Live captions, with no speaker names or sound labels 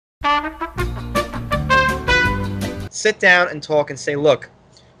sit down and talk and say, look,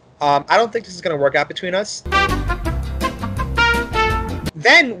 I don't think this is going to work out between us.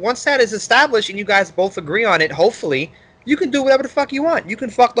 Then, once that is established and you guys both agree on it, hopefully, you can do whatever the fuck you want. You can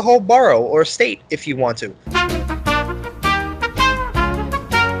fuck the whole borough or state if you want to.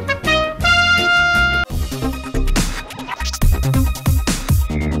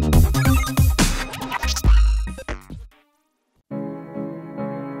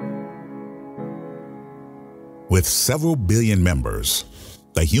 With several billion members,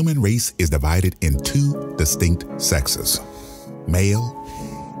 the human race is divided in two distinct sexes, male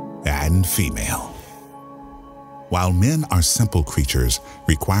and female. While men are simple creatures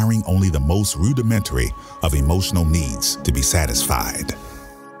requiring only the most rudimentary of emotional needs to be satisfied,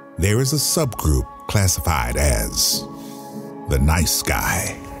 there is a subgroup classified as the nice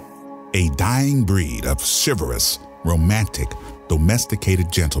guy, a dying breed of chivalrous, romantic,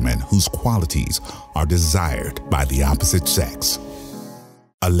 domesticated gentlemen whose qualities are desired by the opposite sex.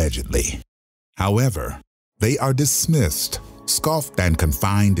 Allegedly. However, they are dismissed, scoffed, and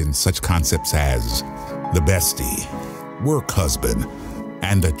confined in such concepts as the bestie, work husband,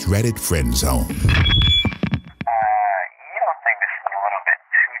 and the dreaded friend zone. You don't think this is a little bit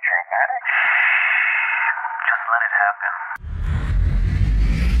too dramatic? Just let it happen.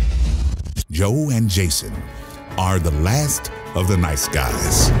 Joe and Jason are the last of the nice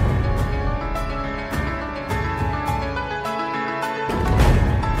guys.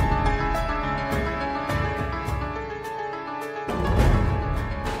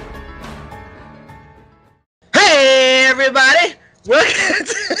 Everybody,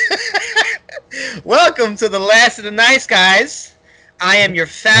 welcome to the last of the nice guys. I am your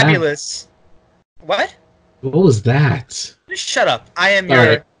fabulous. What? What was that? Just shut up. I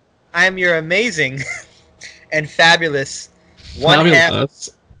am your amazing and fabulous one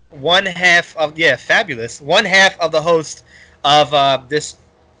half of the host of this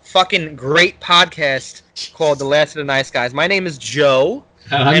fucking great podcast called The Last of the Nice Guys. My name is Joe.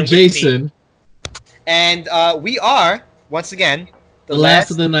 I'm Jason. And we are, once again, the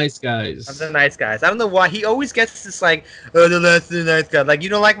last of the nice guys. Of the nice guys. I don't know why he always gets this like, oh, the last of the nice guys. Like, you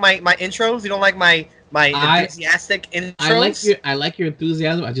don't like my intros? You don't like my enthusiastic intros? I like your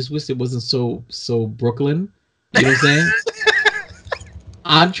enthusiasm. I just wish it wasn't so Brooklyn. You know what I'm saying?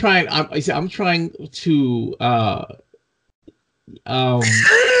 I'm trying to I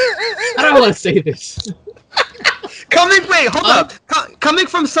don't want to say this. Coming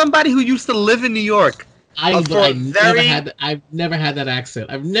from somebody who used to live in New York. I've never had that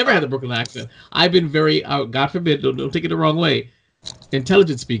accent. I've never had the Brooklyn accent. I've been very, God forbid, don't take it the wrong way,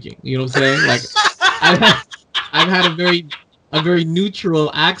 intelligent speaking. You know what I'm saying? Like, I've had a very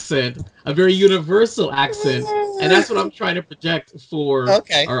neutral accent, a very universal accent, and that's what I'm trying to project for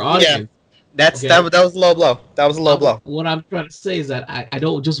our audience. Yeah. That was a low blow. That was a low blow. What I'm trying to say is that I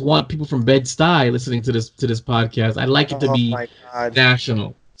don't just want people from Bed-Stuy listening to this podcast. I like it to be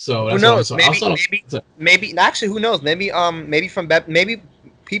national. So who knows? Maybe actually, who knows? Maybe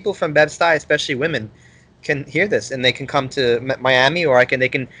people from Bed-Stuy, especially women, can hear this and they can come to Miami, or they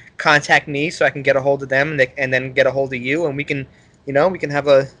can contact me so I can get a hold of them and then get a hold of you, and we can have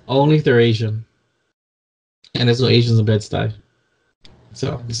a. Only if they're Asian, and there's no Asians in Bed-Stuy.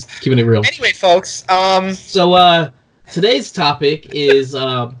 So just keeping it real. Anyway, folks. So today's topic is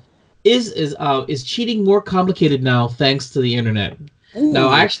cheating more complicated now thanks to the internet? Ooh. Now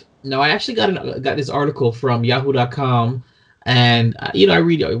I actually got this article from Yahoo.com, and I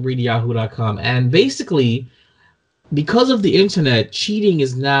read Yahoo.com, and basically because of the internet, cheating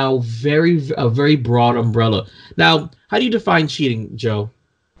is now a very broad umbrella. Now, how do you define cheating, Joe?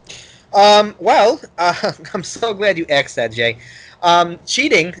 I'm so glad you asked that, Jay.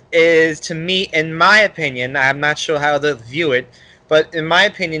 Cheating is, to me, in my opinion, I'm not sure how to view it, but in my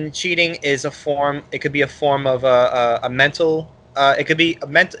opinion, cheating is it could be a form of a mental, it could be a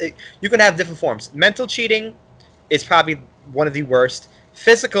mental, you can have different forms. Mental cheating is probably one of the worst.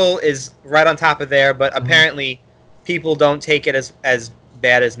 Physical is right on top of there, but apparently people don't take it as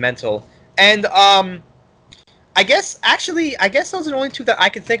bad as mental. And, I guess those are the only two that I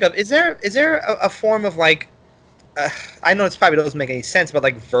can think of. Is there a form of like, I know it probably doesn't make any sense, but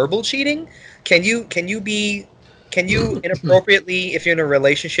like verbal cheating? Can you inappropriately, if you're in a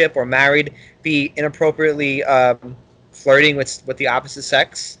relationship or married, be inappropriately flirting with the opposite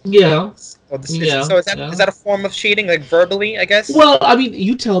sex? Yeah. So is that a form of cheating, like verbally, I guess? Well, I mean,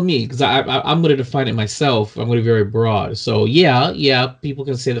 you tell me, because I'm going to define it myself. I'm going to be very broad. So yeah, people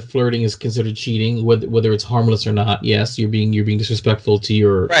can say that flirting is considered cheating, whether it's harmless or not. Yes, you're being disrespectful to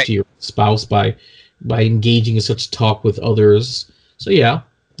your spouse by engaging in such talk with others. So yeah.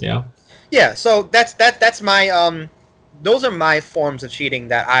 So that's my those are my forms of cheating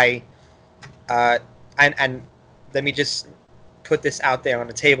that and let me just put this out there on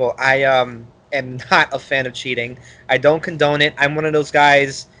the table. I am not a fan of cheating. I don't condone it. I'm one of those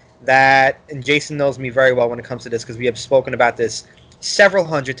guys that, and Jason knows me very well when it comes to this because we have spoken about this several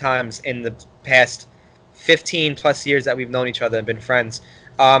hundred times in the past 15 plus years that we've known each other and been friends.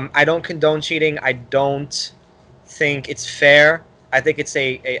 I don't condone cheating. I don't think it's fair. I think it's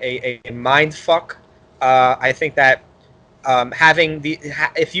a mind fuck. I think that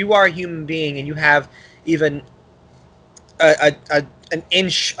if you are a human being and you have even an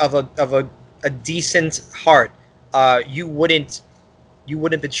inch of a decent heart, you wouldn't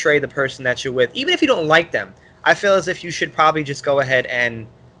betray the person that you're with, even if you don't like them. I feel as if you should probably just go ahead and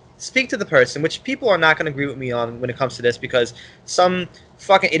speak to the person, which people are not going to agree with me on when it comes to this, because some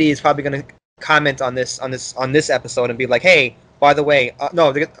fucking idiot is probably going to comment on this episode and be like, "Hey, by the way,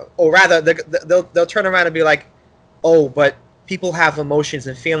 no," or rather, they'll turn around and be like, "Oh, but people have emotions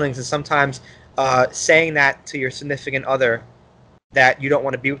and feelings, and sometimes saying that to your significant other that you don't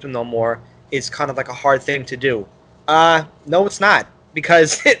want to be with them no more is kind of like a hard thing to do." No, it's not,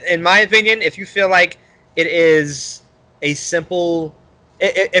 because in my opinion, if you feel like it is a simple,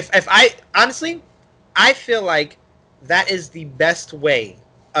 if I honestly, I feel like that is the best way.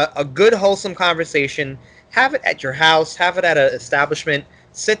 A good, wholesome conversation. Have it at your house. Have it at an establishment.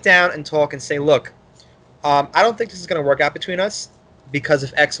 Sit down and talk and say, "Look, I don't think this is going to work out between us because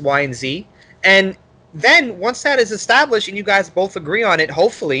of X, Y, and Z." And then once that is established and you guys both agree on it,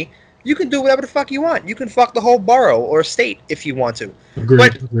 hopefully, you can do whatever the fuck you want. You can fuck the whole borough or state if you want to.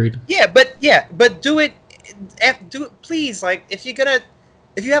 Agreed. Yeah, but do it. Do it, please. Like, if you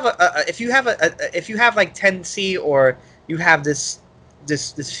have like tendency, or you have this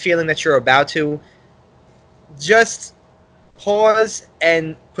feeling that you're about to, just pause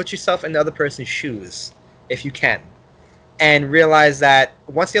and put yourself in the other person's shoes if you can, and realize that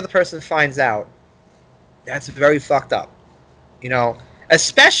once the other person finds out, that's very fucked up, you know.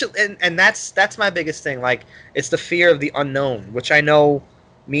 Especially, and that's my biggest thing. Like, it's the fear of the unknown, which I know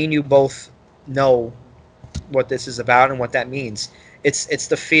me and you both know what this is about and what that means. It's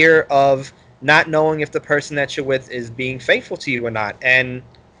the fear of not knowing if the person that you're with is being faithful to you or not, and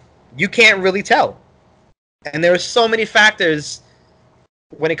you can't really tell. And there are so many factors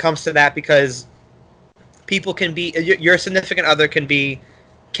when it comes to that, because people can be, your significant other can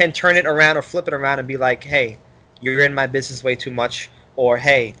turn it around or flip it around and be like, "Hey, you're in my business way too much," or,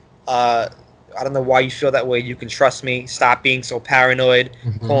 "Hey, I don't know why you feel that way. You can trust me. Stop being so paranoid,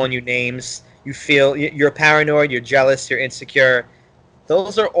 calling you names. You feel you're paranoid, you're jealous, you're insecure."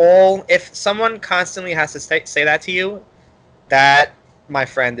 Those are all, if someone constantly has to say that to you, that, my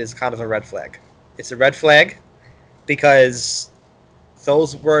friend, is kind of a red flag. It's a red flag, because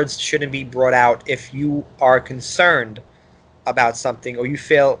those words shouldn't be brought out if you are concerned about something, or you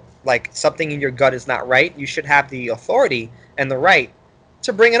feel like something in your gut is not right. You should have the authority and the right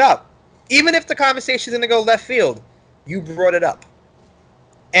to bring it up. Even if the conversation is going to go left field, you brought it up.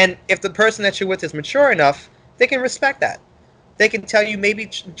 And if the person that you're with is mature enough, they can respect that. They can tell you maybe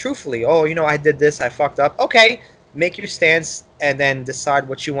truthfully, "Oh, I did this, I fucked up." Okay, make your stance and then decide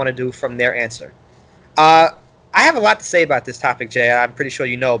what you want to do from their answer. I have a lot to say about this topic, Jay. I'm pretty sure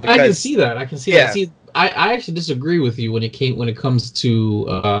you know. Because, I can see that. See, I actually disagree with you when it comes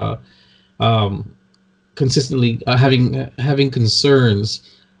to consistently having concerns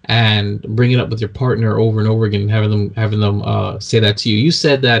and bringing it up with your partner over and over again, and having them say that to you. You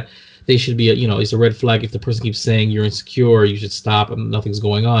said that they should be, it's a red flag if the person keeps saying you're insecure, you should stop, and nothing's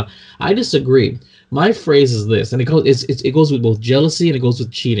going on. I disagree. My phrase is this, and it goes with both jealousy and it goes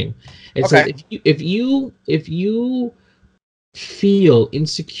with cheating. It says if you feel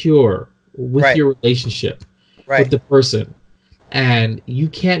insecure with your relationship with the person, and you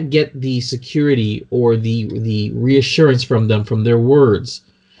can't get the security or the reassurance from them, from their words,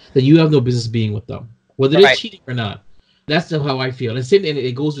 that you have no business being with them, whether they're cheating or not. That's how I feel. And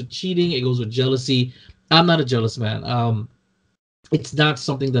it goes with cheating. It goes with jealousy. I'm not a jealous man. It's not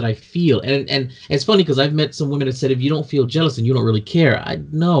something that I feel. And it's funny, because I've met some women that said, if you don't feel jealous and you don't really care,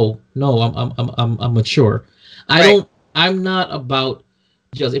 no, I'm mature. I'm not about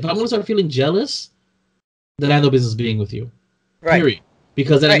jealous. If I'm gonna start feeling jealous, then I have no business being with you. Period.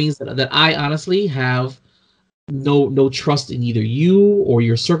 Because that means that I honestly have no trust in either you or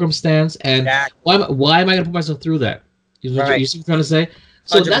your circumstance. And why am I gonna put myself through that? You see what I'm trying to say?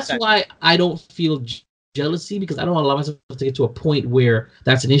 So 100%. That's why I don't feel jealousy, because I don't allow myself to get to a point where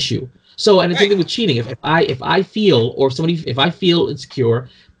that's an issue. So, and the same thing with cheating. If I feel insecure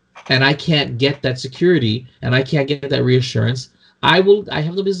and I can't get that security and I can't get that reassurance, I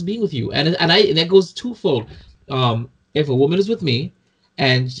have no business being with you. And that goes twofold. if a woman is with me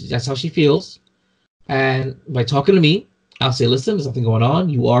and that's how she feels, and by talking to me, I'll say, listen, there's something going on.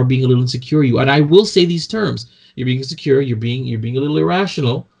 You are being a little insecure. And I will say these terms. You're being insecure. You're being a little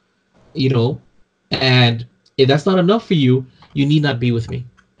irrational, you know. And if that's not enough for you, you need not be with me.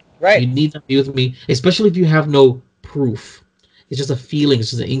 Right. You need not be with me, especially if you have no proof. It's just a feeling. It's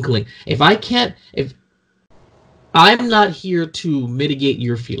just an inkling. If I'm not here to mitigate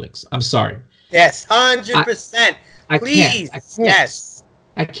your feelings. I'm sorry. Yes, 100%. Please. I can't. Yes.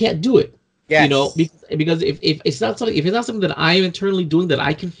 I can't do it. Yes. You know, because if it's not something that I am internally doing that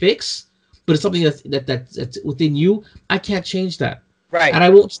I can fix, but it's something that's within you, I can't change that. Right. And I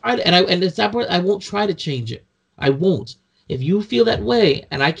won't try to. And it's that part. I won't try to change it. I won't. If you feel that way,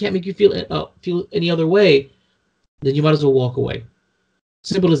 and I can't make you feel any other way, then you might as well walk away.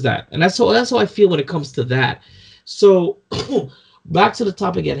 Simple as that. And that's how I feel when it comes to that. So back to the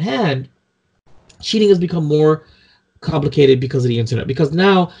topic at hand, cheating has become more complicated because of the internet. Because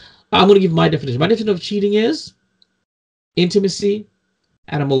now I'm going to give my definition. My definition of cheating is intimacy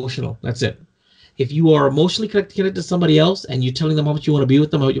and emotional. That's it. If you are emotionally connected to somebody else and you're telling them how much you want to be with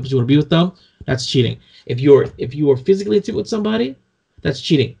them, that's cheating. If you are physically intimate with somebody, that's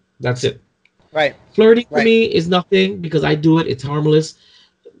cheating. That's it. Right. Flirting for me is nothing because I do it. It's harmless.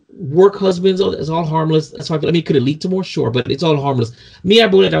 Work husbands, it's all harmless. That's why could it lead to more? Sure, but it's all harmless. Me, I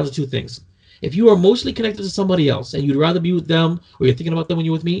boil it down to two things. If you are emotionally connected to somebody else and you'd rather be with them, or you're thinking about them when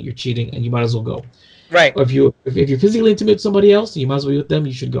you're with me, you're cheating and you might as well go. Right. Or if you're physically intimate with somebody else and you might as well be with them,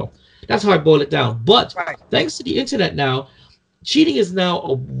 you should go. That's how I boil it down. But thanks to the internet now, cheating is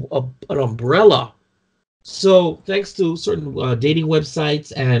now an umbrella. So thanks to certain dating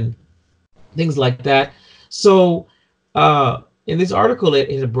websites and things like that. So in this article,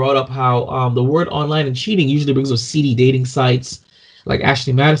 it brought up how the word online and cheating usually brings up seedy dating sites like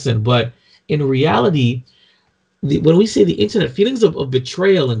Ashley Madison. But in reality, when we say the internet, feelings of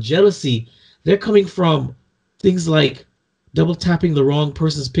betrayal and jealousy, they're coming from things like double tapping the wrong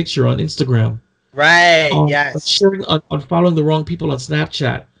person's picture on Instagram. Right, yes. Sharing, on following the wrong people on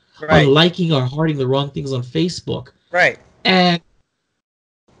Snapchat. Right. On liking or hearting the wrong things on Facebook. Right. And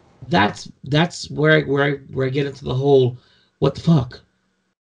that's where I get into the whole, what the fuck?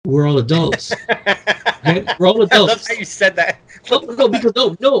 We're all adults. Okay? We're all adults. I love how you said that.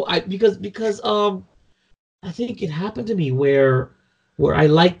 Because I think it happened to me where I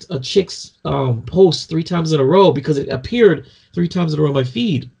liked a chick's post 3 times in a row because it appeared 3 times in a row on my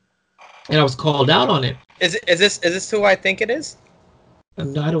feed, and I was called out on it. Is this who I think it is?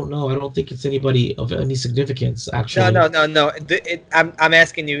 No, I don't know. I don't think it's anybody of any significance, actually. No. I'm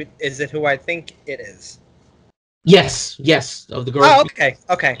asking you, is it who I think it is? Yes. Of the girl. Oh,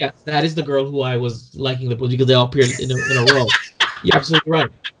 okay. Yeah, that is the girl who I was liking the post because they all appeared in a row. You're absolutely right.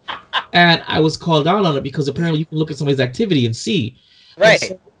 And I was called out on it because apparently you can look at somebody's activity and see. Right.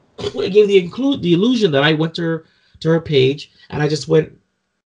 So it gave the illusion that I went to her page and I just went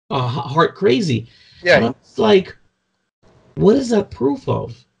heart crazy. Yeah. And I was like, what is that proof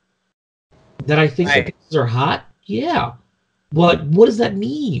of? That I think the pictures are hot? Yeah. But what does that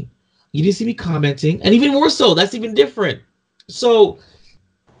mean? You didn't see me commenting. And even more so, that's even different. So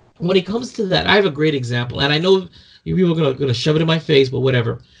when it comes to that, I have a great example. And I know you people are gonna shove it in my face, but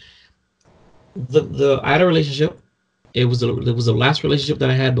whatever. I had a relationship. It was the last relationship that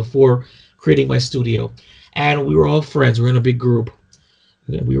I had before creating my studio. And we were all friends. We were in a big group.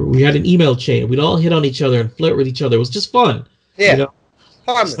 We had an email chain. We'd all hit on each other and flirt with each other. It was just fun. Yeah. You know?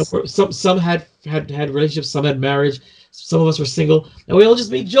 Harmless. Some had relationships. Some had marriage. Some of us were single, and we all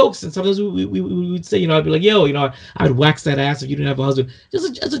just made jokes. And sometimes we would say, I'd be like, yo, I'd wax that ass if you didn't have a husband.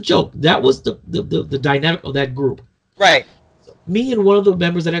 Just as a joke. That was the dynamic of that group. Right. So me and one of the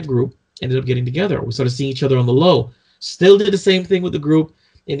members of that group ended up getting together. We started seeing each other on the low. Still did the same thing with the group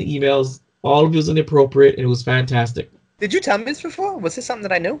in the emails. All of it was inappropriate, and it was fantastic. Did you tell me this before? Was this something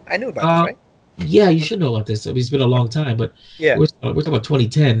that I knew? I knew about this, right? Yeah, you should know about this. I mean, it's been a long time, but yeah, we're talking about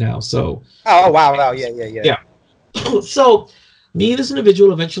 2010 now. So. Oh wow! Yeah. So, me and this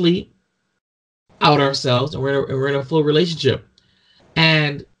individual eventually out ourselves, and we're in a full relationship,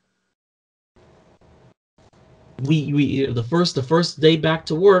 and we the first day back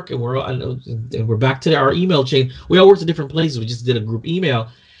to work, and we're back to our email chain. We all worked at different places. We just did a group email,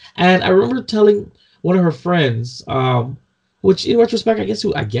 and I remember telling one of her friends, which in retrospect, I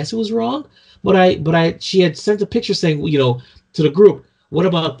guess it was wrong, but she had sent a picture saying, to the group, what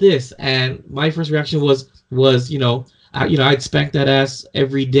about this? And my first reaction was I'd spank that ass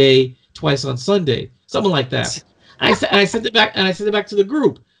every day, twice on Sunday, something like that. I sent it back, to the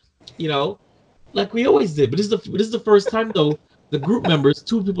group, like we always did. But this is the first time though the group members,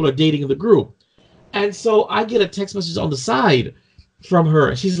 2 people are dating in the group, And so I get a text message on the side from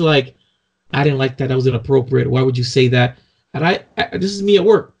her. She's like, I didn't like that. That was inappropriate. Why would you say that? And this is me at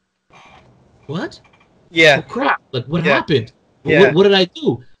work. What? Yeah. Oh, crap. Like, what Yeah. happened? Yeah. What did I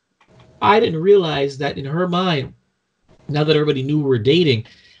do? I didn't realize that in her mind, now that everybody knew we were dating,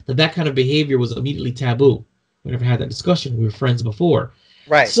 that kind of behavior was immediately taboo. We never had that discussion. We were friends before.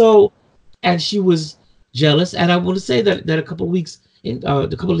 Right. So, and she was jealous. And I want to say that a couple of weeks, a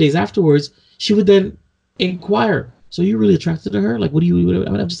couple of days afterwards, she would then inquire. So you're really attracted to her? Like, what do you?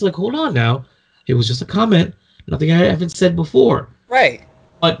 I'm just like, hold on now. It was just a comment. Nothing I haven't said before. Right.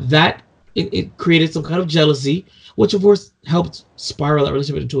 But that it created some kind of jealousy, which of course helped spiral that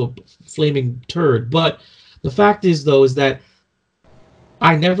relationship into a flaming turd. But the fact is, though, is that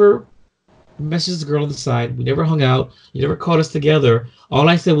I never messaged the girl on the side. We never hung out. You never caught us together. All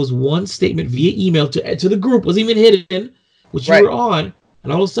I said was one statement via email to the group, wasn't even hidden, which you were on.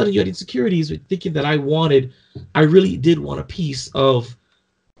 And all of a sudden you had insecurities with thinking that I really did want a piece of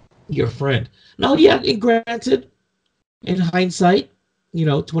your friend. Now, yeah, and granted, in hindsight,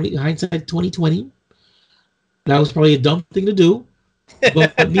 hindsight 2020, that was probably a dumb thing to do.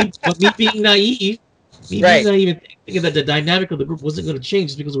 But me being naive, being naive and thinking that the dynamic of the group wasn't going to change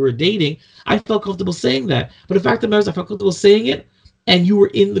just because we were dating, I felt comfortable saying that. But the fact of the matter is, I felt comfortable saying it, and you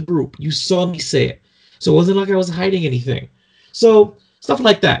were in the group. You saw me say it. So it wasn't like I was hiding anything. So stuff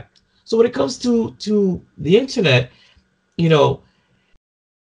like that. So when it comes to the internet,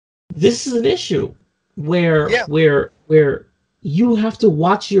 this is an issue where you have to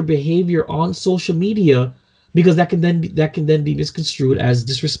watch your behavior on social media, because that can then be misconstrued as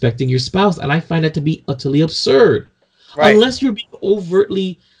disrespecting your spouse, and I find that to be utterly absurd. Right. Unless you're being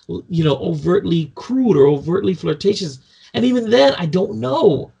overtly crude or overtly flirtatious, and even then, I don't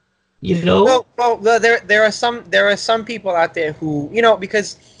know. Well, there are some people out there who,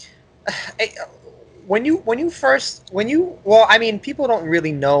 because people don't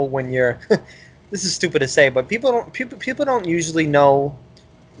really know when you're. This is stupid to say, but people don't usually know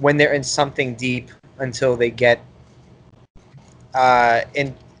when they're in something deep until they get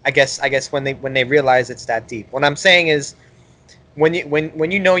in. I guess when they realize it's that deep. What I'm saying is, when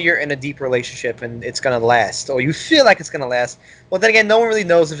you know you're in a deep relationship and it's gonna last, or you feel like it's gonna last. Well, then again, no one really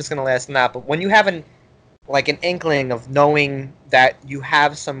knows if it's gonna last or not. But when you have an inkling of knowing that you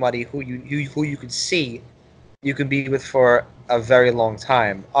have somebody who you could see, you can be with for a very long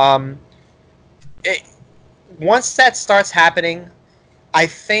time. Once that starts happening, I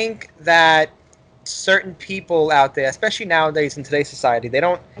think that certain people out there, especially nowadays in today's society, they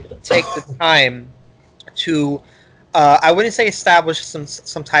don't take the time to. I wouldn't say establish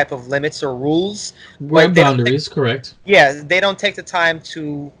some type of limits or rules. Boundaries, correct. Yeah, they don't take the time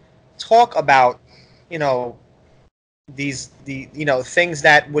to talk about, things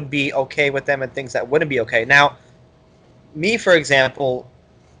that would be okay with them and things that wouldn't be okay. Now, me, for example,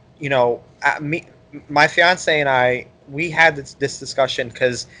 my fiance and I, we had this discussion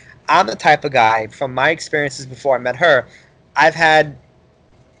because I'm the type of guy, from my experiences before I met her, I've had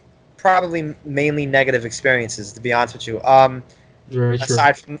probably mainly negative experiences, to be honest with you.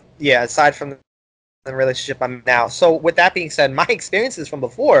 Aside from the relationship I'm in now. So with that being said, my experiences from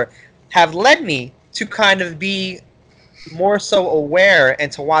before have led me to kind of be more so aware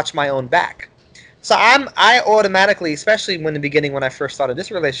and to watch my own back. So I automatically, especially when I first started this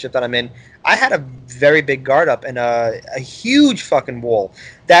relationship that I'm in, I had a very big guard up and a huge fucking wall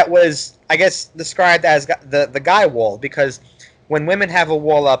that was, I guess, described as the guy wall, because when women have a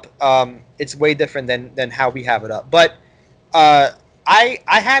wall up, it's way different than how we have it up. But I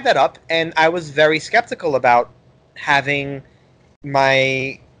had that up, and I was very skeptical about having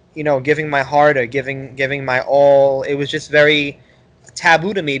my, giving my heart or giving my all. It was just very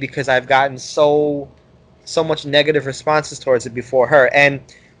taboo to me because I've gotten so much negative responses towards it before her. And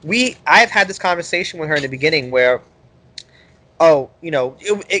I've had this conversation with her in the beginning where, I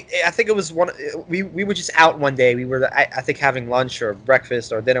think it was we were just out one day. We were, I think, having lunch or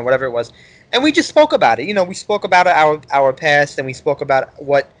breakfast or dinner, whatever it was, and we just spoke about it. We spoke about our past, and we spoke about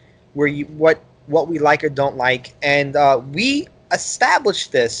what we like or don't like, and we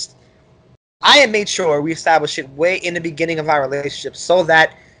established this. I had made sure we established it way in the beginning of our relationship so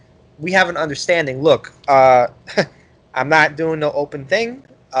that we have an understanding. Look, I'm not doing no open thing.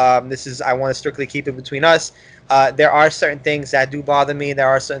 I want to strictly keep it between us. There are certain things that do bother me. There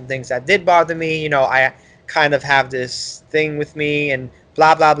are certain things that did bother me. I kind of have this thing with me and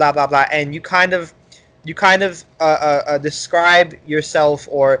blah, blah, blah, blah, blah. And you kind of describe yourself,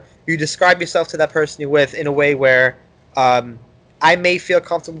 or you describe yourself to that person you're with in a way where I may feel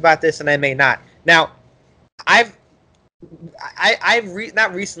comfortable about this and I may not. Now,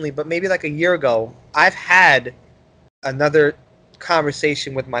 not recently, but maybe like a year ago, I've had another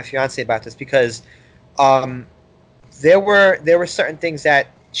conversation with my fiance about this because there were certain things that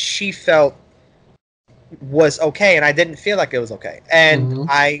she felt was okay, and I didn't feel like it was okay, and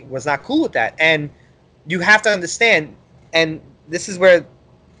I was not cool with that. And you have to understand, and this is where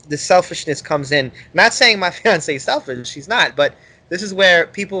the selfishness comes in. I'm not saying my fiance is selfish; she's not, but this is where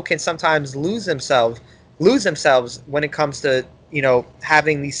people can sometimes lose themselves when it comes to, you know,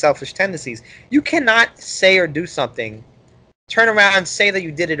 having these selfish tendencies. You cannot say or do something, turn around and say that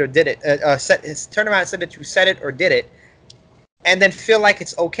you did it or did it, turn around and say that you said it or did it, and then feel like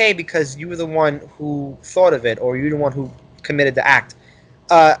it's okay because you were the one who thought of it or you're the one who committed the act.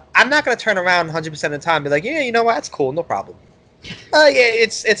 I'm not going to turn around 100% of the time and be like, yeah, you know what, that's cool, no problem. Yeah,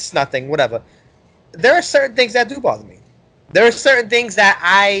 it's nothing, whatever. There are certain things that do bother me. There are certain things that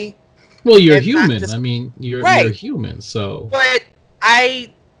I... Well, you're human. I mean, you're human, so... But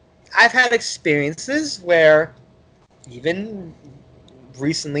I've had experiences where, even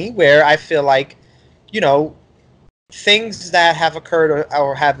recently, where I feel like, you know, things that have occurred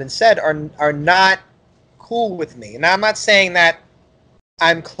or have been said are not cool with me. And I'm not saying that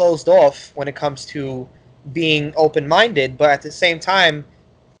I'm closed off when it comes to being open-minded, but at the same time,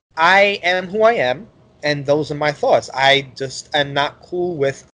 I am who I am, and those are my thoughts. I just am not cool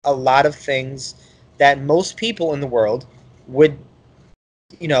with a lot of things that most people in the world would,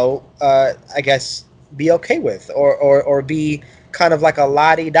 you know, I guess, be okay with, or be kind of like a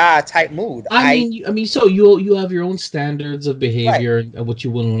la-di-da type mood. I mean, so you have your own standards of behavior and what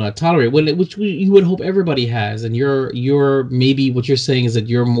you will not tolerate, which you would hope everybody has, and you're maybe what you're saying is that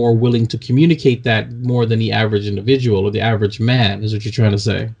you're more willing to communicate that more than the average individual or the average man, is what you're trying to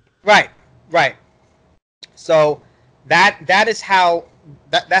say. Right. So that is how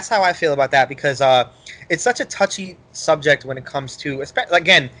that's how I feel about that, because it's such a touchy subject when it comes to,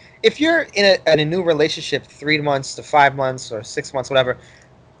 again, if you're in a new relationship, 3 months to 5 months or 6 months, whatever,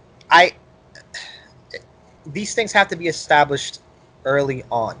 these things have to be established early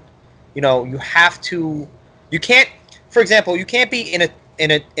on. You know, you can't, for example, you can't be in a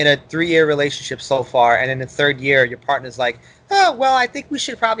 3-year relationship so far, and in the 3rd year, your partner's like, oh, well, I think we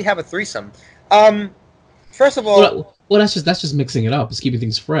should probably have a threesome. First of all, well, that's just mixing it up. It's keeping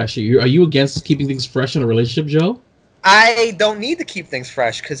things fresh. Are you against keeping things fresh in a relationship, Joe? I don't need to keep things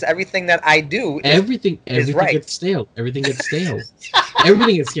fresh because everything that I do everything right. gets stale. Everything gets stale.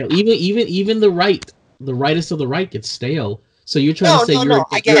 Everything gets stale. Even the rightest of the right gets stale. So you're trying to say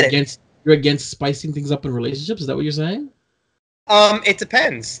you're against spicing things up in relationships? Is that what you're saying? It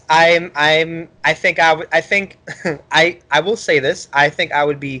depends. I will say this. I think I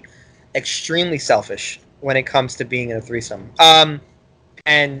would be extremely selfish when it comes to being in a threesome.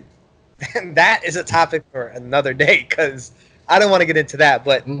 And that is a topic for another day because I don't want to get into that.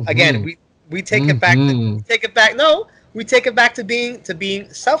 But again, we take it back. We take it back to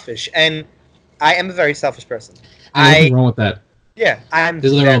being selfish, and I am a very selfish person. There's nothing wrong with that. Yeah,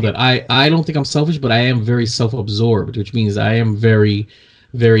 there's nothing wrong with that. I don't think I'm selfish, but I am very self-absorbed, which means I am very,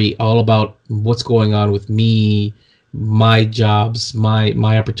 very all about what's going on with me, my jobs,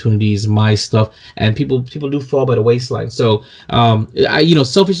 my opportunities, my stuff, and people do fall by the wayside. So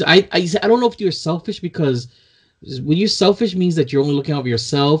selfish. I don't know if you're selfish, because when you're selfish means that you're only looking out for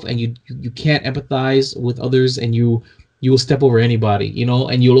yourself, and you can't empathize with others, and you will step over anybody, you know,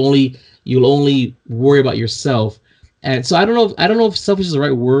 and you'll only worry about yourself. And so I don't know if selfish is the right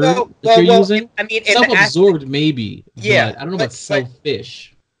word that you're using. I mean, self-absorbed maybe. Yeah, I don't know about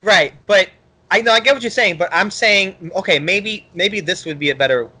selfish. Right, but I get what you're saying, but I'm saying, okay, maybe this would be a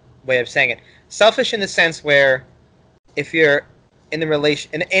better way of saying it. Selfish in the sense where, if you're in a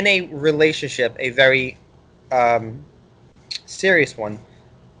relationship, a very serious one,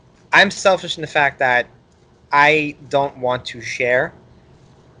 I'm selfish in the fact that I don't want to share.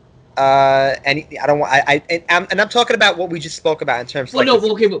 And I don't want. I'm talking about what we just spoke about in terms. Well, of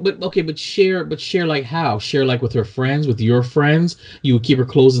but share like how? Share like with her friends, with your friends. You would keep her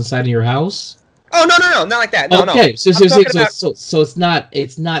clothes inside of your house. Oh no, not like that. No, okay, so it's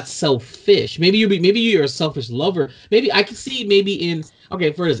not selfish. Maybe you're a selfish lover. Maybe I could see in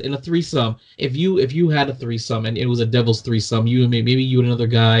a threesome. If you had a threesome and it was a devil's threesome, maybe you and another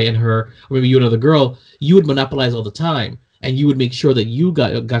guy and her, or maybe you and another girl, you would monopolize all the time. And you would make sure that you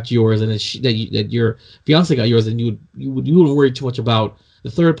got yours, and that your fiance got yours, and you wouldn't worry too much about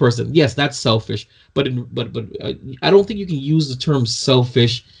the third person. Yes, that's selfish, but I don't think you can use the term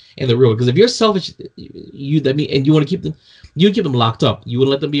selfish in the real world, because if you're selfish, and you want to keep them, you keep them locked up. You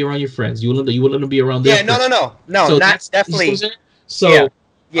wouldn't let them be around your friends. You wouldn't let them be around their friends. No. So that's definitely. So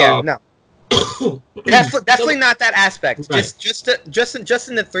no. Definitely not that aspect. Right. Just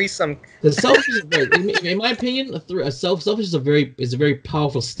in the threesome. The selfish is in my opinion, selfish is a very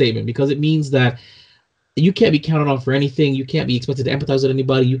powerful statement because it means that you can't be counted on for anything. You can't be expected to empathize with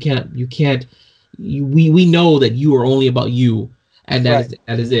anybody. We know that you are only about you, and that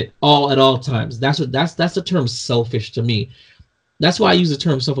is it all at all times. That's the term selfish to me. That's why I use the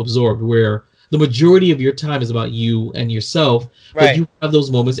term self-absorbed, where the majority of your time is about you and yourself, but you have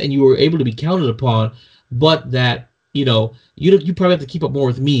those moments and you are able to be counted upon, but that, you probably have to keep up more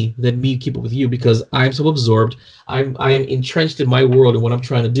with me than me keep up with you because I'm self-absorbed. I am entrenched in my world and what I'm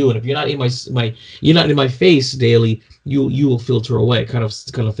trying to do. And if you're not in my face daily, you will filter away kind of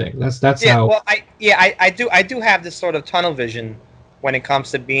thing. That's how. Well, I do have this sort of tunnel vision when it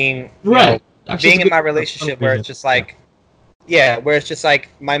comes to being being in my relationship where it's just like. Yeah, where it's just like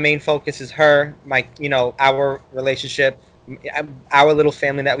my main focus is her, our relationship, our little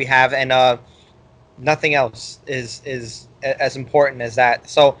family that we have, and nothing else is as important as that.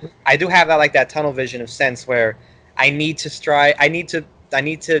 So I do have that tunnel vision of sense where I need to strive. I need to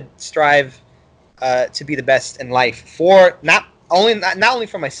strive to be the best in life for not only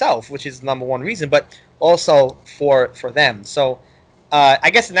for myself, which is the number one reason, but also for them. So I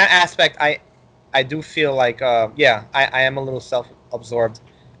guess in that aspect, I do feel like, I am a little self-absorbed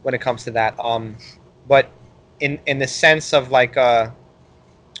when it comes to that. But in the sense of it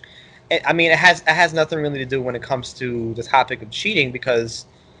has nothing really to do when it comes to the topic of cheating because,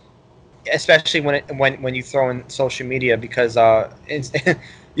 especially when you throw in social media because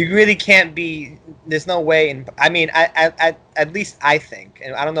you really can't be. There's no way. At least I think,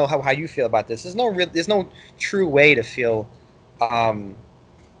 and I don't know how you feel about this. There's no true way to feel.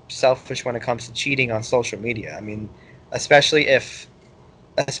 Selfish when it comes to cheating on social media. Especially if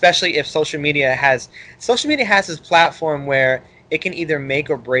social media has this platform where it can either make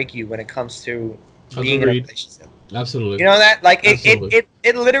or break you when it comes to being in a relationship. Absolutely. You know that?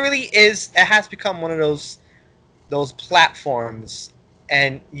 It literally is. It has become one of those platforms,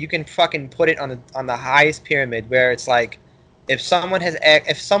 and you can fucking put it on the highest pyramid where it's like, if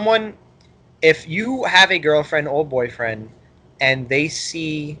you have a girlfriend or boyfriend. And they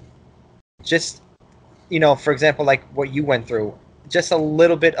see just, for example, like what you went through, just a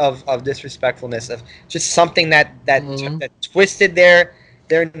little bit of disrespectfulness, of just something that twisted their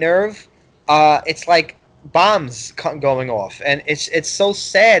nerve. It's like bombs going off. And it's so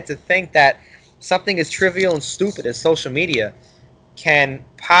sad to think that something as trivial and stupid as social media can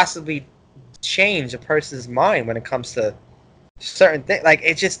possibly change a person's mind when it comes to certain things.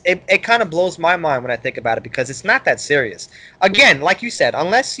 It kind of blows my mind when I think about it because it's not that serious. Again, like you said,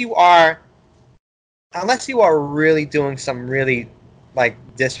 unless you are really doing some really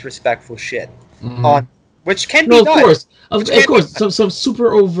disrespectful shit on, which can be done. Of course, some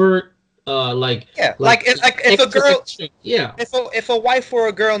super overt if a wife or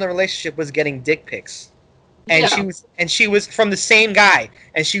a girl in a relationship was getting dick pics and she was from the same guy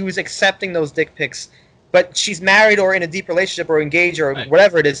and she was accepting those dick pics. But she's married or in a deep relationship or engaged or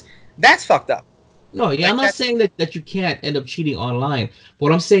whatever it is. That's fucked up. No, I'm not saying that you can't end up cheating online.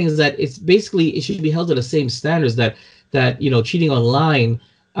 What I'm saying is that it should be held to the same standards that cheating online.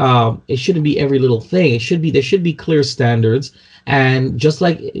 It shouldn't be every little thing. There should be clear standards, and just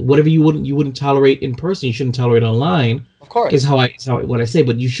like whatever you wouldn't tolerate in person, you shouldn't tolerate online. Of course, is what I say.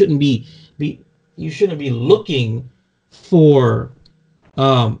 But you shouldn't be looking for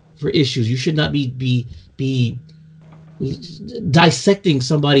issues. You should not be dissecting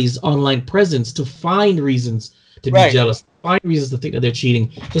somebody's online presence to find reasons to be jealous, find reasons to think that they're cheating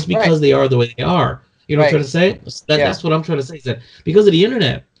just because they are the way they are. You know what I'm trying to say? That's what I'm trying to say, is that because of the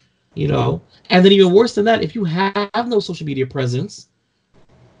internet, and then even worse than that, if you have no social media presence,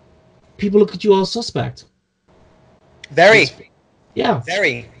 people look at you all suspect. Very.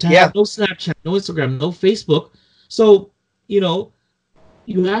 Very. To have no Snapchat, no Instagram, no Facebook. So,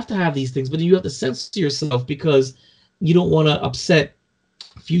 you have to have these things, but you have to censor yourself because you don't want to upset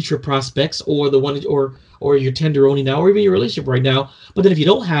future prospects or the one or your tenderoni now or even your relationship right now. But then if you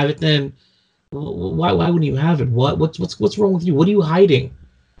don't have it, then why wouldn't you have it? What's wrong with you? What are you hiding?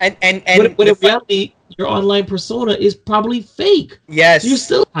 And when in reality, your online persona is probably fake. Yes, you're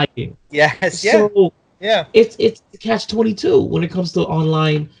still hiding. Yes, so it's catch-22 when it comes to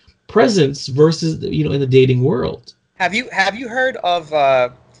online presence versus in the dating world. Have you heard of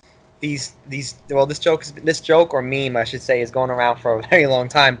this joke or meme I should say is going around for a very long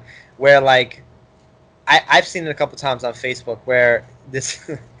time where I've seen it a couple times on Facebook where this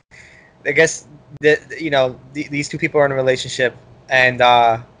I guess these two people are in a relationship and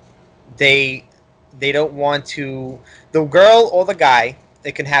they don't want to, the girl or the guy,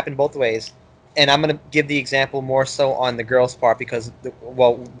 it can happen both ways, and I'm going to give the example more so on the girls' part because,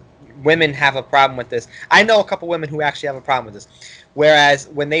 women have a problem with this. I know a couple women who actually have a problem with this. Whereas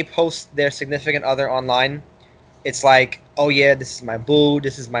when they post their significant other online, it's like, oh yeah, this is my boo,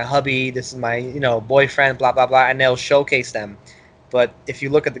 this is my hubby, this is my, boyfriend, blah, blah, blah, and they'll showcase them. But if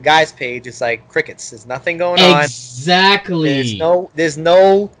you look at the guy's page, it's like crickets. There's nothing going on. Exactly.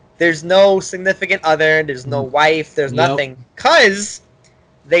 There's no significant other. There's no wife. There's nothing. Because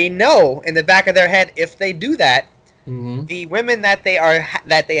they know in the back of their head, if they do that, the women that they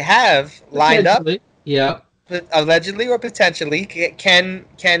have lined up, allegedly or potentially,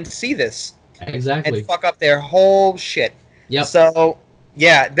 can see this. Exactly. And fuck up their whole shit. Yep. So,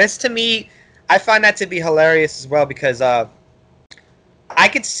 yeah, this to me, I find that to be hilarious as well because I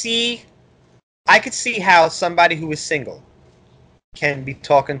could see how somebody who is single can be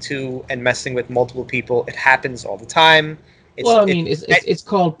talking to and messing with multiple people. It happens all the time. It's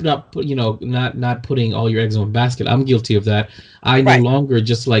called not putting all your eggs in one basket. I'm guilty of that. I no longer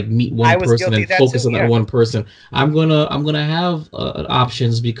just like meet one person and focus on that one person. I'm gonna have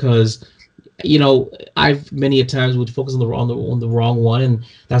options because I've many a times would focus on the wrong one, and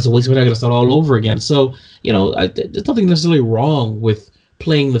that's a waste of time. I gotta start all over again. So there's nothing necessarily wrong with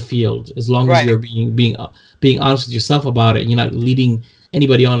playing the field as long as you're being honest with yourself about it. You're not leading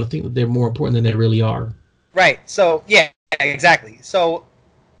anybody on to think that they're more important than they really are. Right. So yeah, exactly. So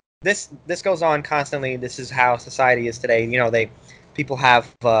this goes on constantly. This is how society is today. People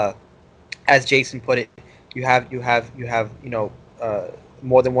have, as Jason put it, you have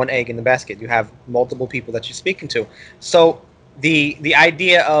more than one egg in the basket. You have multiple people that you're speaking to. So the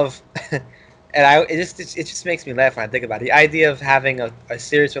idea of and it just makes me laugh when I think about it. The idea of having a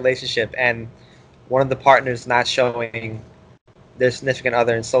serious relationship and one of the partners not showing their significant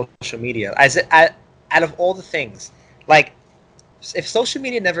other in social media, out of all the things, like if social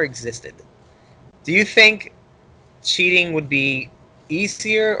media never existed, do you think cheating would be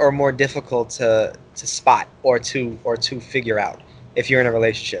easier or more difficult to spot or to figure out if you're in a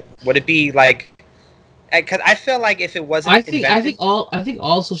relationship? Would it be like? Because I feel like if it wasn't, I think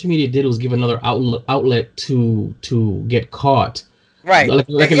all social media did was give another outlet to get caught. Right. Just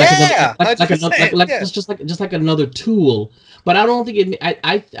like another tool. But I don't think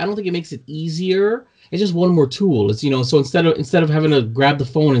it makes it easier. It's just one more tool. It's so instead of having to grab the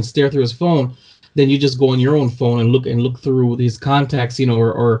phone and stare through his phone, then you just go on your own phone and look through his contacts,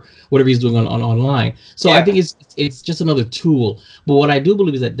 or whatever he's doing on online. So I think it's just another tool. But what I do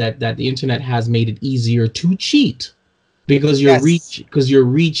believe is that the internet has made it easier to cheat because your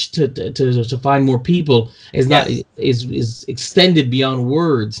reach to find more people is extended beyond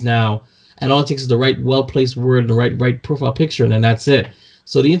words now, and all it takes is the right well-placed word and the right profile picture, and then that's it.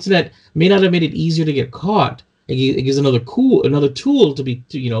 So the internet may not have made it easier to get caught. It gives another tool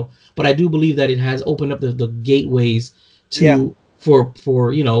but I do believe that it has opened up the gateways for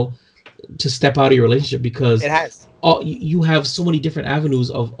to step out of your relationship, because it has. You have so many different avenues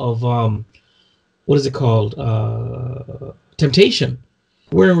of what is it called, temptation,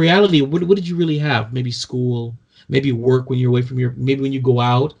 where in reality what did you really have? Maybe school, maybe work when you're away from maybe when you go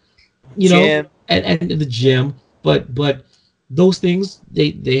out, and the gym, but those things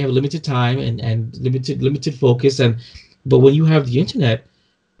they have limited time and limited focus, but when you have the internet,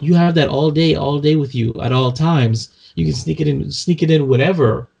 you have that all day with you at all times. You can sneak it in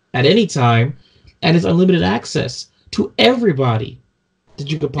whatever at any time, and it's unlimited access to everybody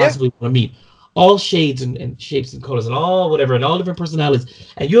that you could possibly want to meet. All shades and shapes and colors and all whatever and all different personalities,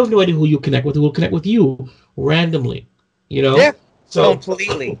 and you have no idea who you connect with, who will connect with you randomly. Yeah. So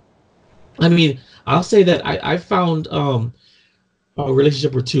completely. I mean, I'll say that I found a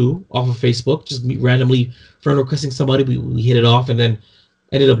relationship or two off of Facebook, just randomly friend requesting somebody, we hit it off and then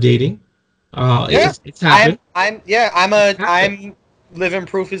ended up dating. It's happened. I'm living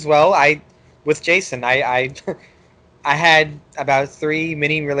proof as well. With Jason, I had about 3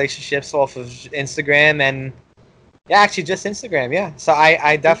 mini relationships off of Instagram, and actually just Instagram. Yeah, so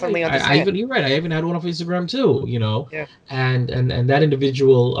I definitely understand. You're right. I even had one off Instagram too. Yeah. And that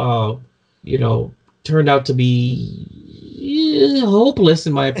individual, turned out to be hopeless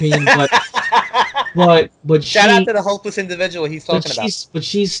in my opinion, but shout out to the hopeless individual he's talking about. But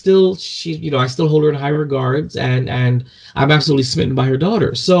I still hold her in high regards, and I'm absolutely smitten by her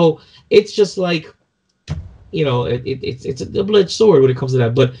daughter. So it's just like, it's a double-edged sword when it comes to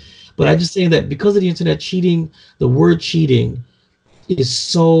that. But I'm just saying that because of the internet, cheating, the word cheating is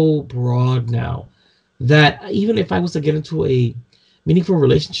so broad now that even if I was to get into a meaningful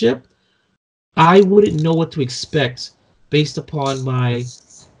relationship, I wouldn't know what to expect based upon my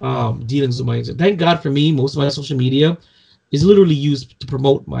dealings with my internet. Thank God for me, most of my social media is literally used to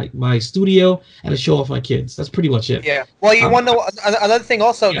promote my studio and to show off my kids. That's pretty much it. Yeah. Well, you want to know another thing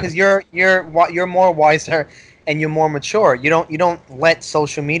also, because you're more wiser and you're more mature. You don't let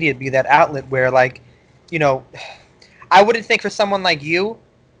social media be that outlet where, like, you know, I wouldn't think for someone like you,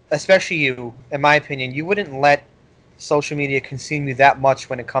 especially you, in my opinion, you wouldn't let social media consume you that much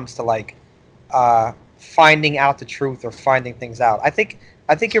when it comes to, like, finding out the truth or finding things out. I think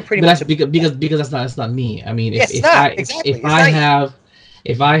you're pretty much because that's not me. I mean, if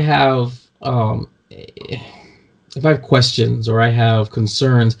I have questions or I have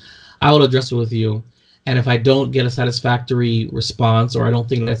concerns, I will address it with you. And if I don't get a satisfactory response or I don't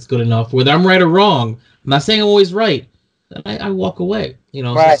think that's good enough, whether I'm right or wrong, I'm not saying I'm always right, then I walk away. You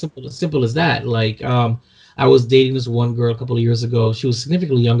know, right. It's simple as that. Like, I was dating this one girl a couple of years ago. She was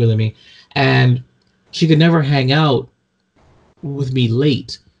significantly younger than me, and she could never hang out with me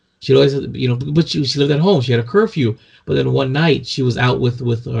late. She'd always, you know, but she lived at home. She had a curfew. But then one night she was out with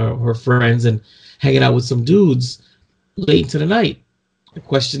her friends and hanging out with some dudes late into the night. I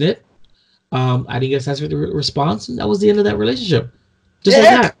questioned it. I didn't get a satisfactory response, and that was the end of that relationship. Just like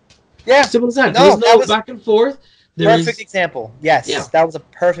that. Yeah. Simple as that. No, there was no back and forth. Perfect example. Yes. Yeah. That was a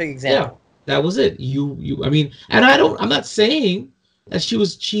perfect example. Yeah, that was it. I mean, and I'm not saying that she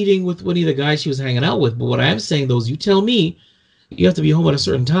was cheating with any of the guys she was hanging out with, but what I am saying, though, is you tell me you have to be home at a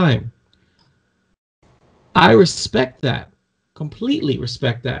certain time. I respect that. Completely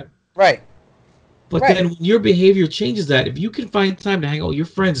respect that. Right. But then when your behavior changes that, if you can find time to hang out with your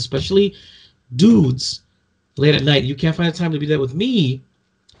friends, especially dudes, late at night, you can't find the time to be there with me,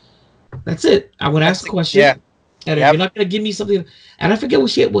 that's it. I would ask the question. Yeah. And if you're not going to give me something, and I forget how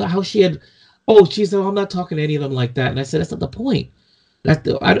she said, I'm not talking to any of them like that. And I said, that's not the point. I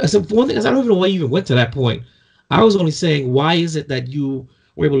said, for one thing, I don't even know why you even went to that point. I was only saying, why is it that you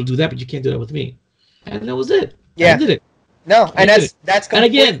were able to do that, but you can't do that with me? And that was it. Yeah. I did it. No, and that's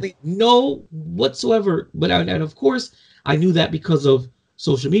completely... And again, no whatsoever. But and of course, I knew that because of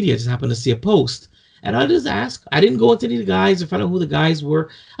social media. I just happened to see a post. And I just asked. I didn't go into any of the guys or find out who the guys were.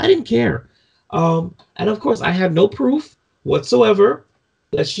 I didn't care. And of course, I had no proof whatsoever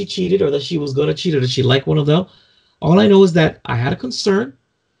that she cheated or that she was going to cheat or that she liked one of them. All I know is that I had a concern.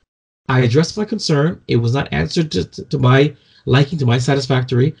 I addressed my concern. It was not answered to my liking, to my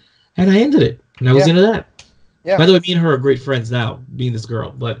satisfactory, and I ended it. And I was into that. Yeah. By the way, me and her are great friends now, being this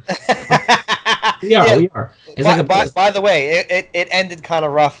girl. But we are. It's by the way, it ended kind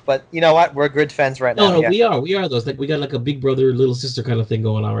of rough, but you know what? We're good friends right now. No, we are. We are those. Like, we got like a big brother, little sister kind of thing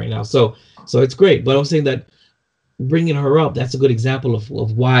going on right now. So it's great. But I'm saying that bringing her up, that's a good example of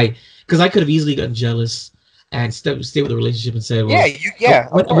why. Because I could have easily gotten jealous and stay with the relationship and say, well,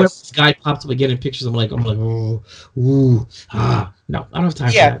 when this guy pops up again in pictures, I'm like, no, I don't have time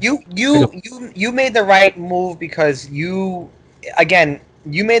for that. You made the right move because you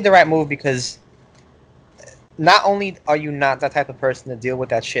made the right move because not only are you not that type of person to deal with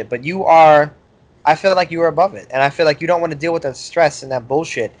that shit, but I feel like you are above it, and I feel like you don't want to deal with that stress and that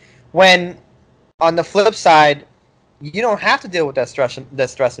bullshit. When on the flip side, you don't have to deal with that stress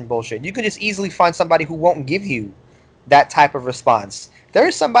and bullshit. You could just easily find somebody who won't give you that type of response. There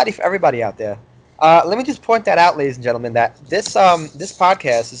is somebody for everybody out there. Let me just point that out, ladies and gentlemen, that this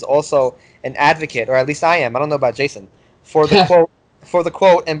podcast is also an advocate, or at least I am. I don't know about Jason, for the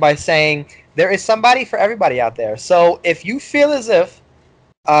quote, and by saying there is somebody for everybody out there. So if you feel as if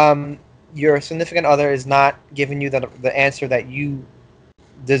your significant other is not giving you the answer that you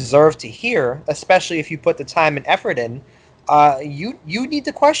deserve to hear, especially if you put the time and effort in, you need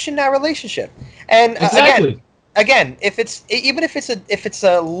to question that relationship. And again, if it's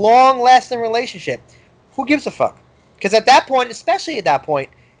a long-lasting relationship, who gives a fuck? Because at that point, especially at that point,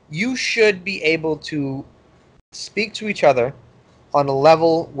 you should be able to speak to each other on a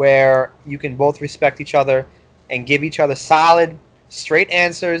level where you can both respect each other and give each other solid, straight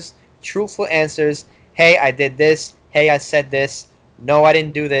answers, truthful answers. Hey, I did this. Hey, I said this. No, I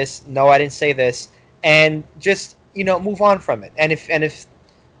didn't do this. No, I didn't say this. And just, move on from it. And if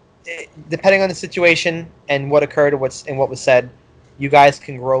depending on the situation and what occurred and what was said, you guys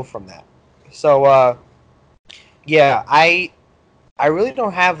can grow from that. So, I really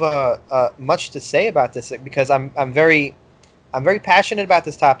don't have much to say about this because I'm very passionate about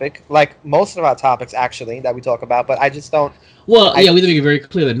this topic, like most of our topics actually that we talk about. But I just don't. Well, we have to make it very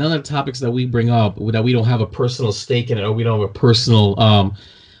clear that none of the topics that we bring up, that we don't have a personal stake in it, or we don't have a personal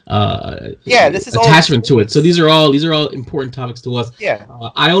this is attachment to it. So these are all important topics to us. Yeah.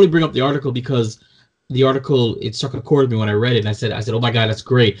 I only bring up the article because the article, it struck a chord with me when I read it, and I said, oh my God, that's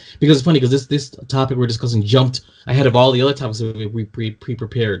great. Because it's funny because this topic we're discussing jumped ahead of all the other topics that we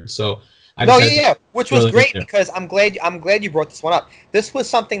pre-prepared. So No, yeah, which was great because I'm glad you brought this one up. This was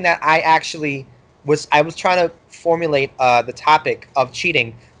something that I actually was trying to formulate the topic of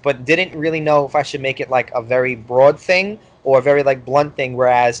cheating, but didn't really know if I should make it like a very broad thing or a very like blunt thing.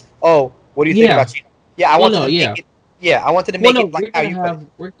 Whereas, what do you think about cheating? Yeah, I wanted to make it. Yeah, I wanted to make it like how you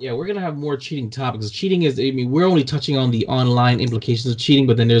put it. We're gonna have more cheating topics. Cheating is, I mean, we're only touching on the online implications of cheating,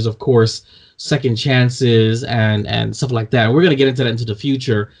 but then there's of course second chances and stuff like that. We're gonna get into that into the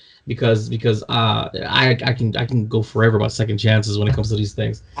future because I can go forever about second chances when it comes to these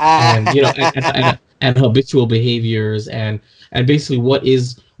things, and you know, and habitual behaviors and basically what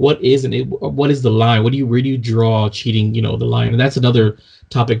is the line? Where do you draw cheating? You know, the line, and that's another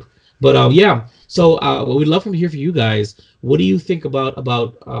topic. But yeah. So we'd love to hear from you guys. What do you think about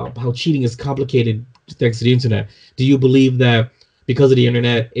how cheating is complicated thanks to the internet? Do you believe that because of the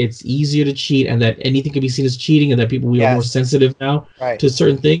internet, it's easier to cheat and that anything can be seen as cheating and that we are more sensitive now to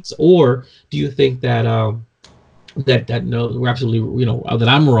certain things? Or do you think that that no, we're absolutely, that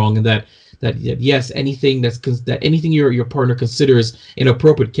I'm wrong and that yes, anything anything your partner considers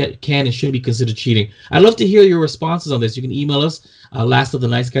inappropriate can and should be considered cheating? I'd love to hear your responses on this. You can email us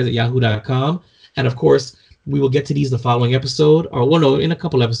lastoftheniceguys@yahoo.com. And of course, we will get to these the following episode, or in a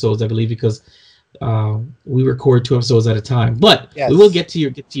couple episodes, I believe, because we record 2 episodes at a time. But we will get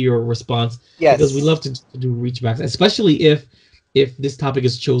to your response because we love to do reach backs, especially if this topic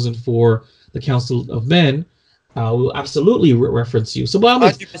is chosen for the Council of Men. We'll absolutely reference you. So by all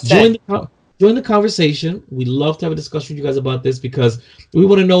means, join the conversation. We love to have a discussion with you guys about this because we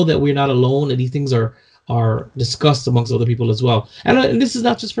want to know that we're not alone and these things are discussed amongst other people as well. And this is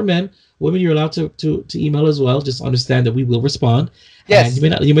not just for men. Women, you're allowed to email as well. Just understand that we will respond. Yes.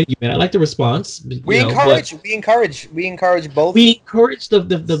 And you may not like the response. We encourage both. We encourage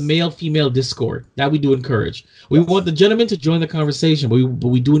the male-female discord. That we do encourage. We want the gentlemen to join the conversation, but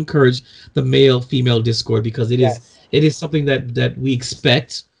we do encourage the male-female discord because it is something that we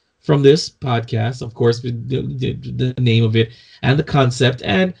expect from this podcast. Of course, the name of it and the concept.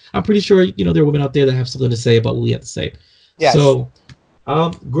 And I'm pretty sure there are women out there that have something to say about what we have to say. Yes. So.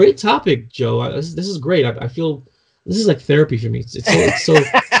 Great topic, Joe. This is great. I feel this is like therapy for me. It's so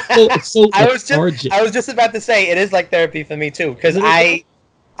I was just about to say it is like therapy for me too because I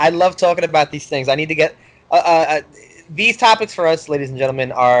love talking about these things. I need to get these topics for us, ladies and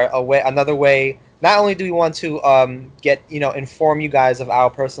gentlemen, are another way. Not only do we want to inform you guys of our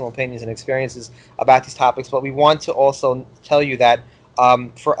personal opinions and experiences about these topics, but we want to also tell you that.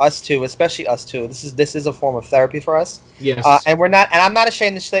 For us too, especially us too, this is a form of therapy for us. Yes. And we're not, and I'm not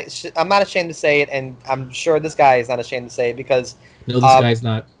ashamed to say it, and I'm sure this guy is not ashamed to say it because no, this guy's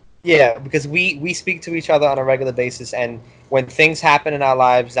not. Yeah, because we speak to each other on a regular basis, and when things happen in our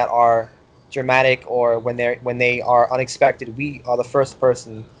lives that are dramatic or when they are unexpected, we are the first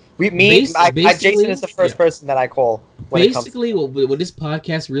person. Jason is the first person that I call. Basically, what this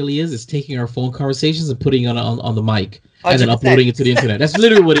podcast really is taking our phone conversations and putting it on the mic. 100%. And then uploading it to the internet. That's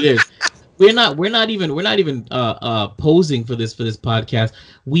literally what it is. We're not even posing for this podcast.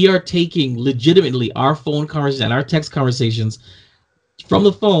 We are taking legitimately our phone conversations and our text conversations from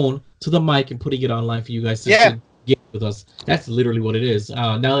the phone to the mic and putting it online for you guys to get with us. That's literally what it is.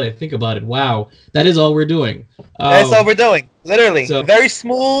 Now that I think about it, wow, that is all we're doing. That's all we're doing. Literally, very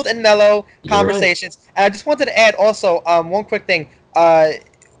smooth and mellow conversations. Right. And I just wanted to add also one quick thing.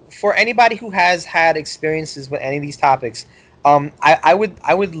 For anybody who has had experiences with any of these topics, I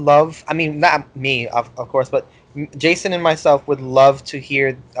would love, I mean, not me, of course, but Jason and myself would love to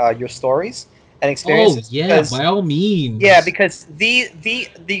hear your stories and experiences. Oh, yeah, by all means. Yeah, because the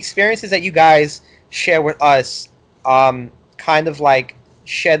experiences that you guys share with us kind of like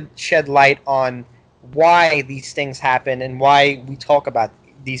shed light on why these things happen and why we talk about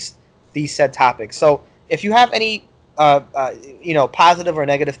these said topics. So if you have any positive or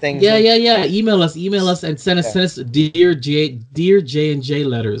negative things. Yeah. Email us and send us dear J&J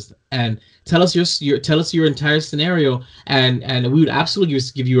letters and tell us your entire scenario and we would absolutely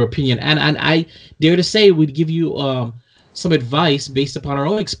just give you your opinion and I dare to say we'd give you some advice based upon our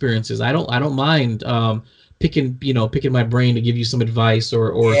own experiences. I don't mind picking my brain to give you some advice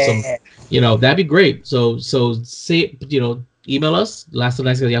or some that'd be great. So say email us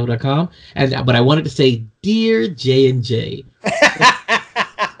lastoftheniceguys@yahoo.com but I wanted to say dear J&J.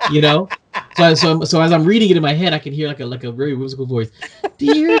 So as I'm reading it in my head I can hear like a very whimsical voice.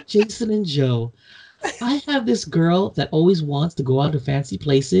 Dear Jason and Joe, I have this girl that always wants to go out to fancy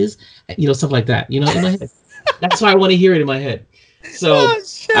places, stuff like that, in my head. That's why I want to hear it in my head. So all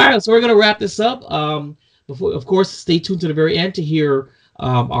right, so we're gonna wrap this up. Before, of course, stay tuned to the very end to hear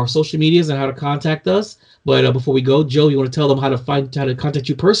our social medias and how to contact us. But before we go, Joe, you want to tell them how to contact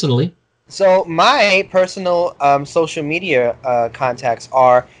you personally? So my personal social media contacts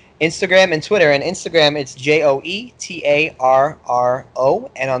are Instagram and Twitter. And Instagram, it's JoeTarrro,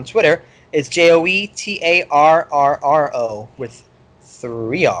 and on Twitter, it's JoeTarrro with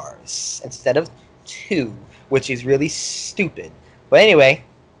 3 R's instead of 2, which is really stupid. But anyway,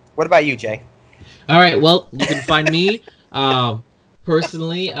 what about you, Jay? All right. Well, you can find me.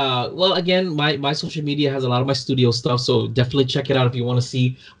 Personally, well, again, my social media has a lot of my studio stuff, so definitely check it out if you want to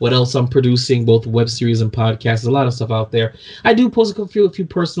see what else I'm producing, both web series and podcasts. There's a lot of stuff out there. I do post a few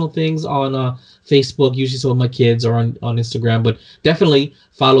personal things on Facebook, usually some of my kids, or on Instagram, but definitely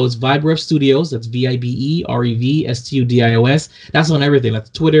follow. It's Viberev Studios. That's VIBEREVSTUDIOS. That's on everything. That's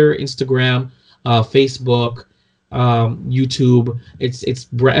Twitter, Instagram, Facebook, YouTube.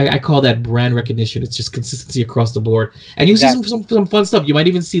 I call that brand recognition. It's just consistency across the board, and you see some fun stuff. You might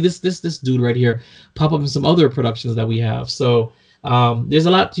even see this dude right here pop up in some other productions that we have. So there's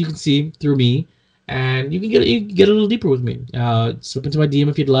a lot you can see through me, and you can get a little deeper with me. Slip into my DM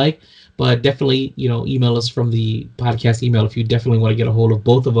if you'd like, but definitely email us from the podcast email if you definitely want to get a hold of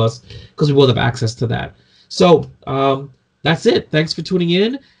both of us, because we both have access to that. So that's it. Thanks for tuning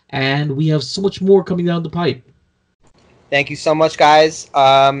in, and we have so much more coming down the pipe. Thank you so much, guys.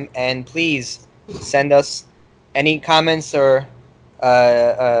 And please send us any comments or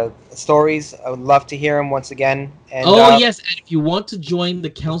stories. I would love to hear them once again. And, yes. And if you want to join the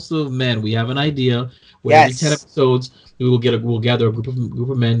Council of Men, we have an idea where every 10 episodes we'll gather a group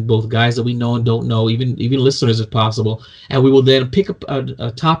of men, both guys that we know and don't know, even listeners if possible, and we will then pick up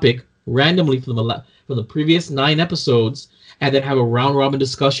a topic randomly from the previous 9 episodes, and then have a round robin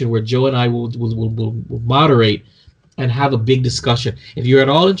discussion where Joe and I will moderate and have a big discussion. If you're at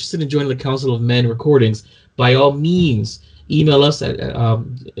all interested in joining the Council of Men recordings, by all means, email us at,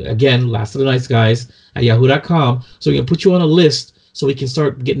 again, lastoftheniceguys@yahoo.com, so we can put you on a list so we can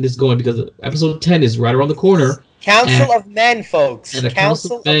start getting this going, because episode 10 is right around the corner. Council of Men, folks. And the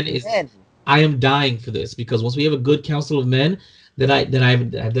Council of Men is. I am dying for this, because once we have a good Council of Men, then I'm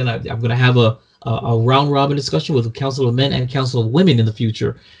going to have a round robin discussion with the Council of Men and Council of Women in the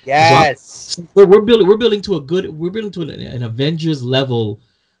future. Yes. So we're building to an Avengers level,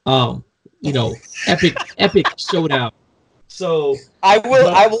 epic showdown. So I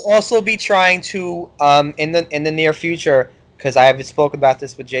will also be trying to in the near future, because I haven't spoken about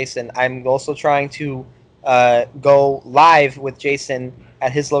this with Jason. I'm also trying to go live with Jason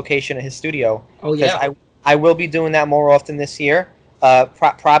at his location, at his studio. Oh yeah. I will be doing that more often this year.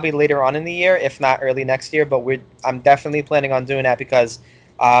 Probably later on in the year, if not early next year. But I'm definitely planning on doing that, because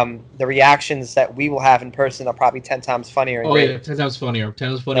the reactions that we will have in person are probably 10 times funnier. And greater. 10 times funnier.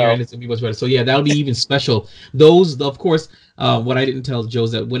 And it's gonna be much better. So yeah, that'll be even special. Those, of course, what I didn't tell Joe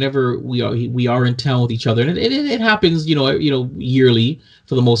is that whenever we are in town with each other, and it happens, yearly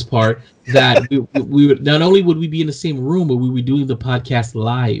for the most part, that we would, not only would we be in the same room, but we would be doing the podcast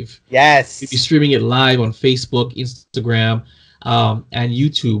live. Yes. We'd be streaming it live on Facebook, Instagram, and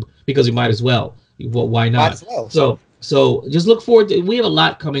YouTube, because we might as well. Why not? Might as well. So just look forward to. We have a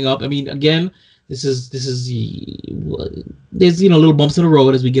lot coming up. I mean, again, there's little bumps in the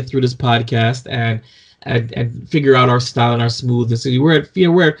road as we get through this podcast and figure out our style and our smoothness. So we're at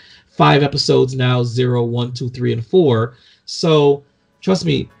 5 episodes now, 0, 1, 2, 3, and 4. So trust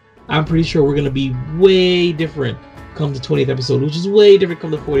me, I'm pretty sure we're gonna be way different come the 20th episode, which is way different come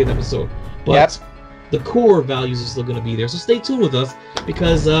the 40th episode. But the core values are still gonna be there. So stay tuned with us,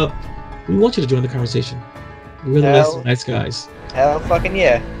 because we want you to join the conversation. We're the Last of the Nice Guys. Hell fucking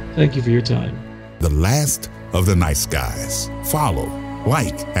yeah. Thank you for your time. The Last of the Nice Guys. Follow,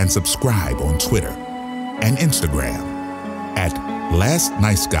 like, and subscribe on Twitter and Instagram at Last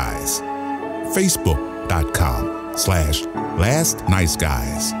Nice Guys. Facebook.com/Last Nice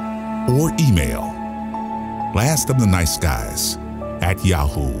Guys. Or email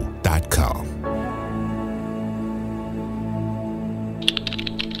lastoftheniceguys@yahoo.com.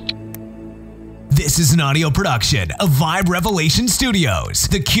 This is an audio production of Vibe Revelation Studios,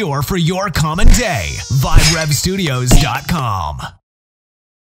 the cure for your common day. VibeRevStudios.com.